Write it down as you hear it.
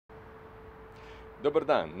Dobar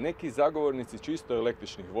dan. Neki zagovornici čisto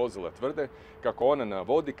električnih vozila tvrde kako ona na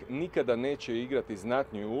vodik nikada neće igrati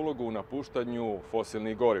znatniju ulogu u napuštanju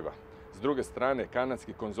fosilnih goriva. S druge strane,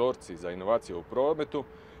 kanadski konzorcij za inovacije u prometu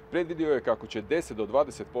predvidio je kako će 10 do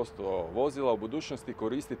 20% vozila u budućnosti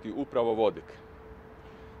koristiti upravo vodik.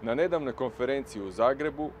 Na nedavnoj konferenciji u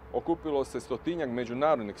Zagrebu okupilo se 100-tinjak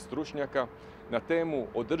međunarodnih stručnjaka na temu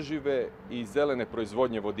održive i zelene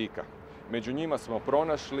proizvodnje vodika. Među njima smo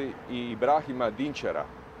pronašli i Ibrahima Dincera,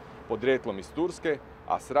 podrijetlom iz Turske,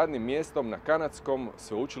 a s radnim mjestom na kanadskom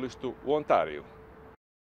sveučilištu u Ontariju.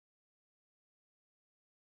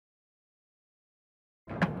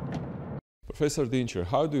 Professor Dincer,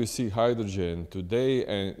 how do you see hydrogen today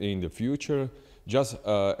and in the future, just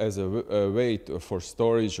as a way for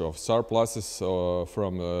storage of surpluses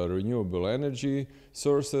from renewable energy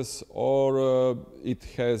sources, or it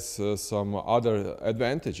has some other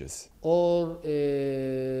advantages? Or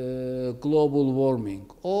global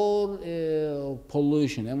warming, or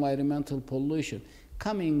pollution, environmental pollution,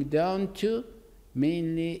 coming down to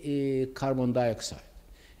mainly carbon dioxide.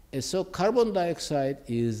 So carbon dioxide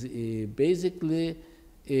is basically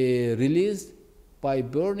released by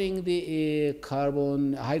burning the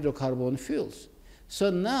hydrocarbon fuels. So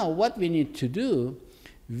now what we need to do,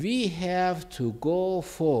 we have to go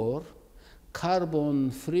for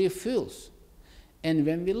carbon-free fuels. And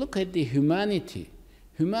when we look at the humanity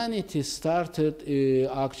started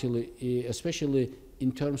actually, especially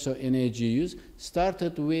in terms of energy use,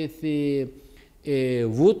 started with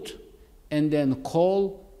wood, and then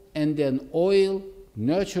coal, and then oil,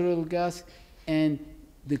 natural gas, and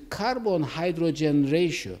the carbon-hydrogen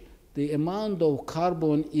ratio, the amount of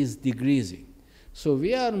carbon is decreasing. So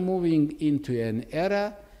we are moving into an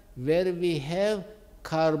era where we have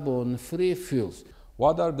carbon-free fuels.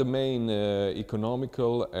 What are the main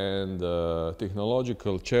economical and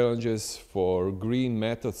technological challenges for green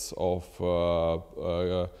methods of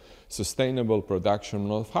sustainable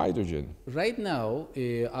production of hydrogen? Right now,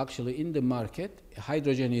 actually in the market,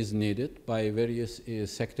 hydrogen is needed by various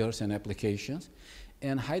sectors and applications,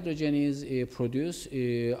 and hydrogen is produced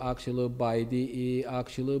actually by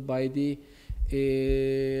the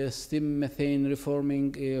steam methane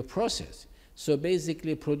reforming process. So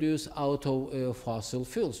basically produced out of fossil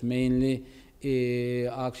fuels, mainly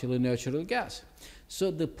actually natural gas.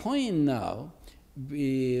 So the point now,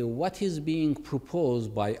 what is being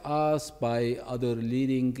proposed by us, by other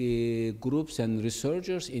leading groups and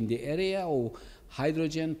researchers in the area of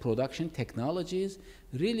hydrogen production technologies,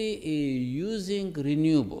 really using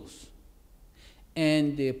renewables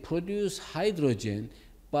and produce hydrogen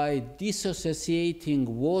by dissociating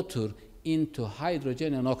water into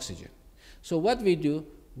hydrogen and oxygen. So what we do,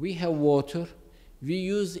 we have water, we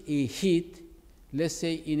use a heat, let's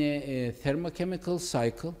say in a thermochemical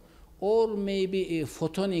cycle, or maybe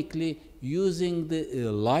photonically using the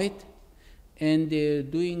light and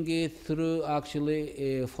doing it through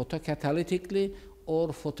actually photocatalytically or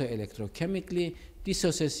photoelectrochemically,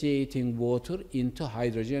 dissociating water into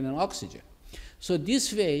hydrogen and oxygen. So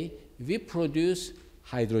this way, we produce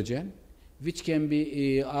hydrogen, which can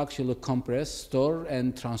be actually compressed, stored,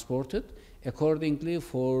 and transported accordingly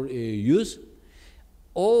for use,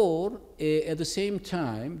 or at the same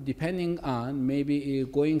time, depending on maybe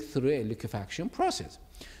going through a liquefaction process.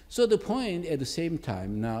 So the point at the same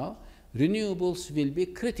time now, renewables will be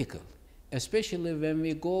critical, especially when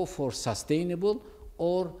we go for sustainable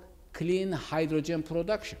or clean hydrogen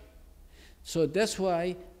production. So that's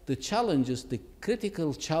why the challenges, the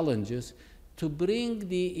critical challenges to bring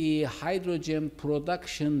the hydrogen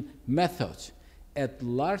production methods at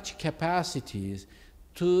large capacities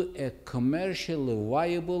to a commercially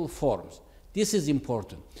viable forms. This is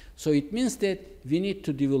important. So it means that we need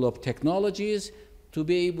to develop technologies to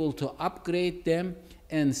be able to upgrade them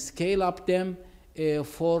and scale up them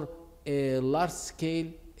for a large-scale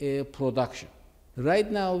production.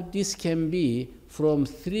 Right now, this can be from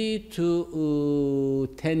 3 to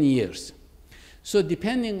 10 years. So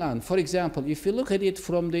depending on, for example, if you look at it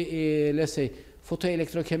from the, let's say,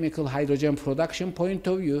 photoelectrochemical hydrogen production point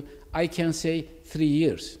of view, I can say 3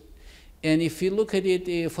 years. And if you look at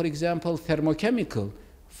it, for example, thermochemical,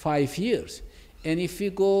 5 years. And if we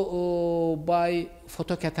go by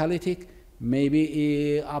photocatalytic,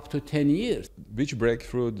 maybe up to 10 years. Which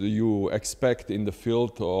breakthrough do you expect in the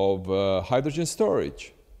field of hydrogen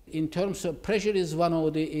storage? In terms of pressure is one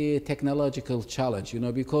of the technological challenge,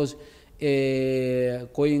 because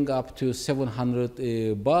going up to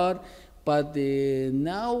 700 bar, but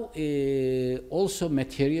now also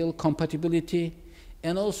material compatibility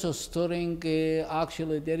and also storing,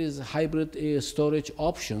 actually there is hybrid storage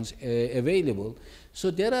options available. So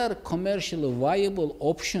there are commercially viable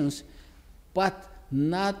options, but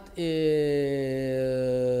not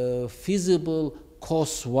feasible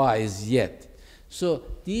cost-wise yet. So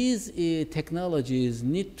these technologies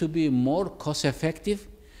need to be more cost-effective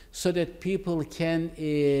so that people can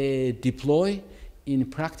deploy in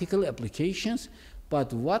practical applications.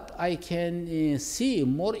 But what I can see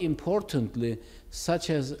more importantly, such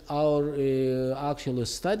as our actual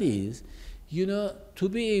studies, you know, to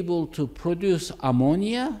be able to produce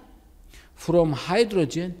ammonia from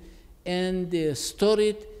hydrogen and store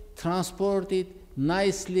it, transport it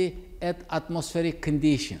nicely at atmospheric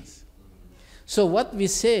conditions. So what we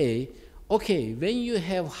say, okay, when you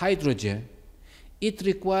have hydrogen, it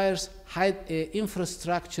requires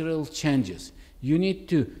infrastructural changes. You need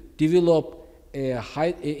to develop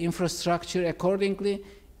infrastructure accordingly,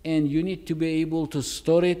 and you need to be able to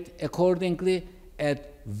store it accordingly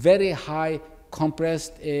at very high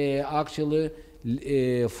compressed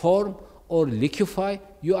form or liquefy.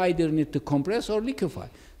 You either need to compress or liquefy.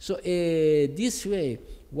 So this way,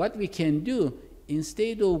 what we can do,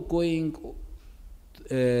 instead of going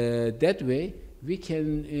that way, we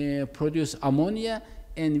can produce ammonia,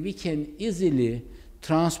 and we can easily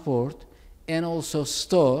transport and also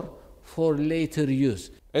store for later use.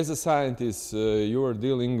 As a scientist, you are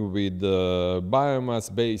dealing with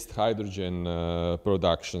biomass-based hydrogen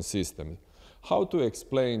production system. How to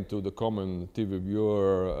explain to the common TV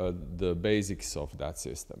viewer the basics of that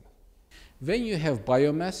system? When you have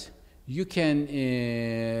biomass, you can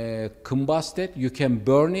combust it, you can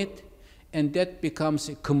burn it, and that becomes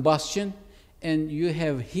combustion, and you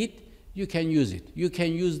have heat, you can use it. You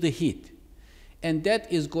can use the heat. And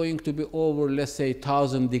that is going to be over, let's say,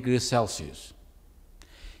 1,000 degrees Celsius.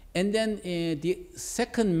 And then the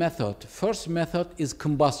second method, first method is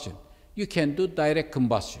combustion. You can do direct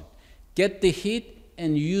combustion. Get the heat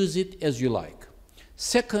and use it as you like.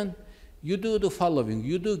 Second, you do the following.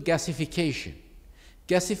 You do gasification.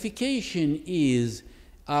 Gasification is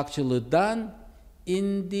actually done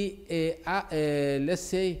in the, let's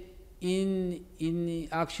say,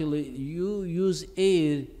 actually you use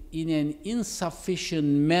air in an insufficient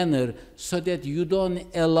manner so that you don't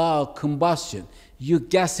allow combustion. You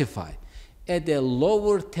gasify at a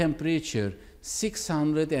lower temperature,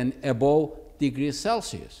 600 and above degrees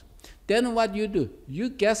Celsius. Then what you do? You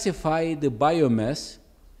gasify the biomass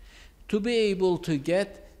to be able to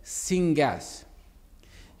get syngas.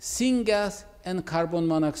 Syngas and carbon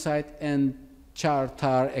monoxide and char,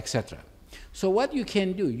 tar, etc. So what you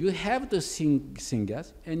can do, you have the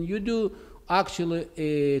syngas and you do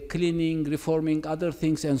actually cleaning, reforming, other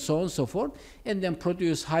things and so on and so forth, and then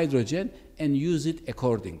produce hydrogen and use it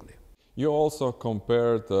accordingly. You also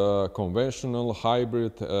compared conventional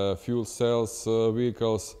hybrid fuel cells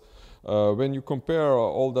vehicles. When you compare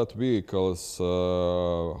all that vehicles,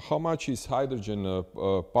 how much is hydrogen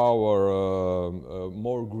power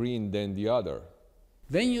more green than the other?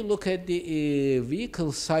 When you look at the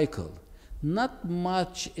vehicle cycle, not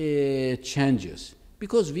much changes,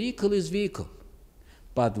 because vehicle is vehicle.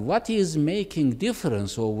 But what is making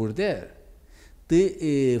difference over there?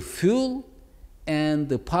 The fuel and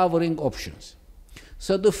the powering options.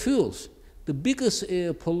 So the fuels, the biggest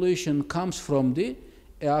pollution comes from the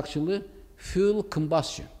actually fuel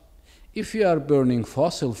combustion. If you are burning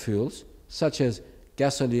fossil fuels, such as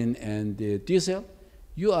gasoline and diesel,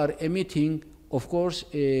 you are emitting, of course,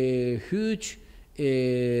 a huge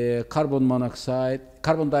carbon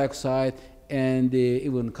dioxide, and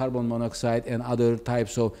even carbon monoxide and other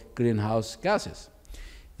types of greenhouse gases.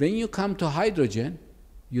 When you come to hydrogen,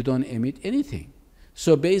 you don't emit anything.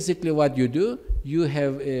 So basically what you do, you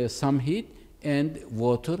have some heat and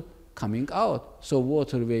water coming out. So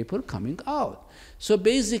water vapor coming out. So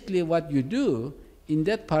basically what you do, in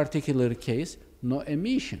that particular case, no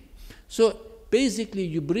emission. So basically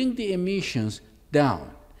you bring the emissions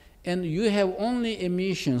down, and you have only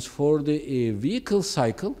emissions for the vehicle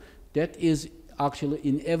cycle. That is actually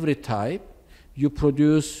in every type. You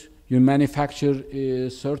produce, you manufacture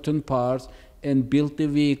certain parts and build the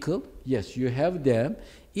vehicle. Yes, you have them.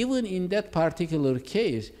 Even in that particular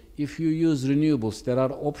case, if you use renewables, there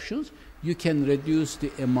are options. You can reduce the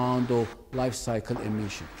amount of life cycle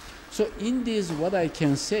emission. So in this, what I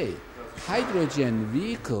can say, hydrogen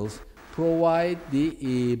vehicles provide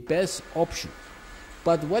the best option.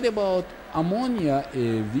 But what about ammonia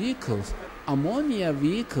vehicles? Ammonia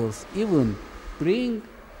vehicles even bring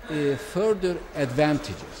further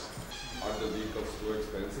advantages. Are the vehicles too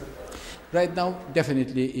expensive? Right now,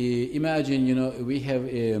 definitely. Imagine, we have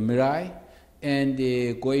a Mirai, and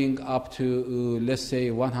going up to, let's say,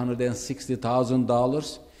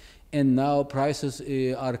 $160,000. And now prices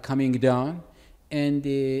are coming down. And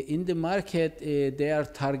in the market, they are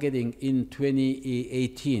targeting in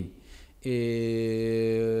 2018.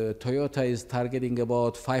 Toyota is targeting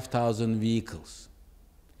about 5,000 vehicles.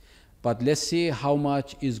 But let's see how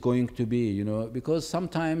much is going to be, because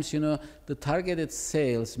sometimes, the targeted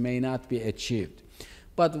sales may not be achieved.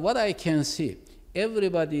 But what I can see,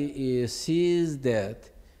 everybody sees that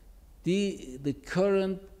the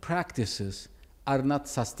current practices are not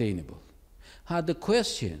sustainable. The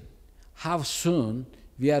question, how soon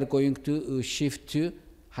we are going to shift to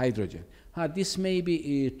hydrogen? This may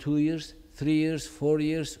be 2 years, 3 years, 4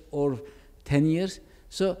 years, or 10 years.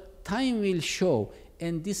 So time will show,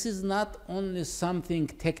 and this is not only something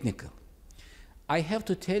technical. I have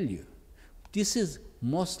to tell you, this is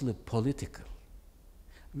mostly political.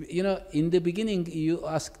 In the beginning, you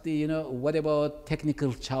asked, what about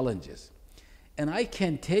technical challenges? And I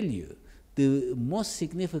can tell you, the most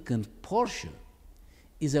significant portion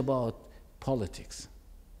is about politics.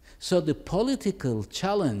 So the political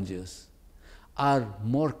challenges are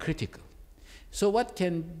more critical. So what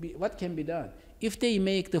can be done? If they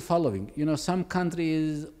make the following, some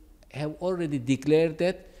countries have already declared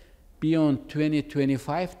that beyond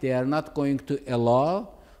 2025, they are not going to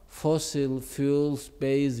allow fossil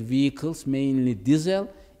fuels-based vehicles, mainly diesel,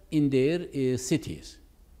 in their cities.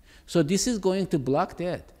 So this is going to block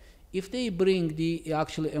that. If they bring the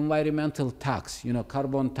actual environmental tax,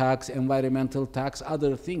 carbon tax, environmental tax,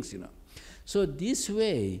 other things, So this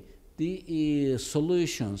way, the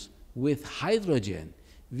solutions with hydrogen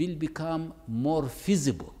will become more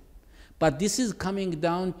feasible. But this is coming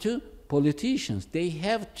down to politicians. They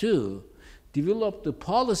have to develop the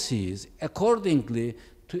policies accordingly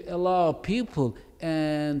to allow people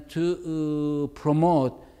and to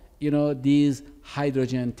promote, these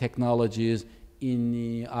hydrogen technologies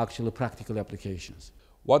in actual practical applications.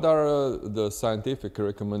 What are the scientific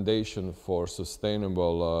recommendations for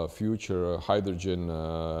sustainable future hydrogen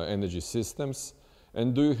energy systems?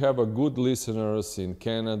 And do you have good listeners in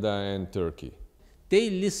Canada and Turkey? They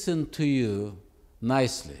listen to you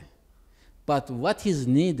nicely, but what is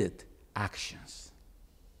needed? Actions.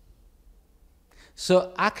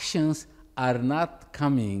 So actions are not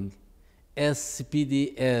coming as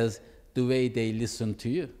speedy as the way they listen to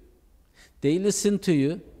you. They listen to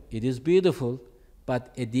you, it is beautiful,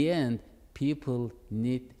 but at the end, people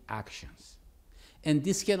need actions. And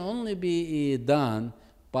this can only be done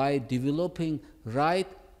by developing right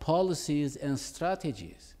policies and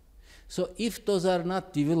strategies. So if those are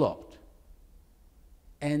not developed,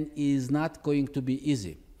 and is not going to be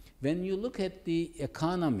easy, when you look at the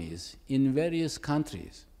economies in various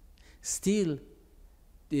countries, still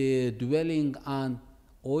dwelling on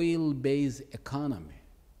oil-based economy,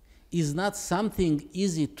 is not something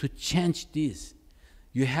easy to change this.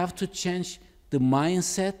 You have to change the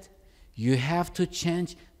mindset, you have to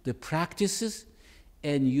change the practices,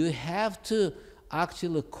 and you have to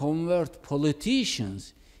actually convert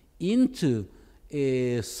politicians into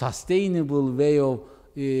a sustainable way of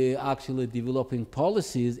actually developing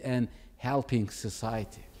policies and helping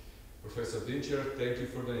society. Professor Dincer, thank you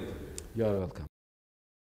for the interview. You're welcome.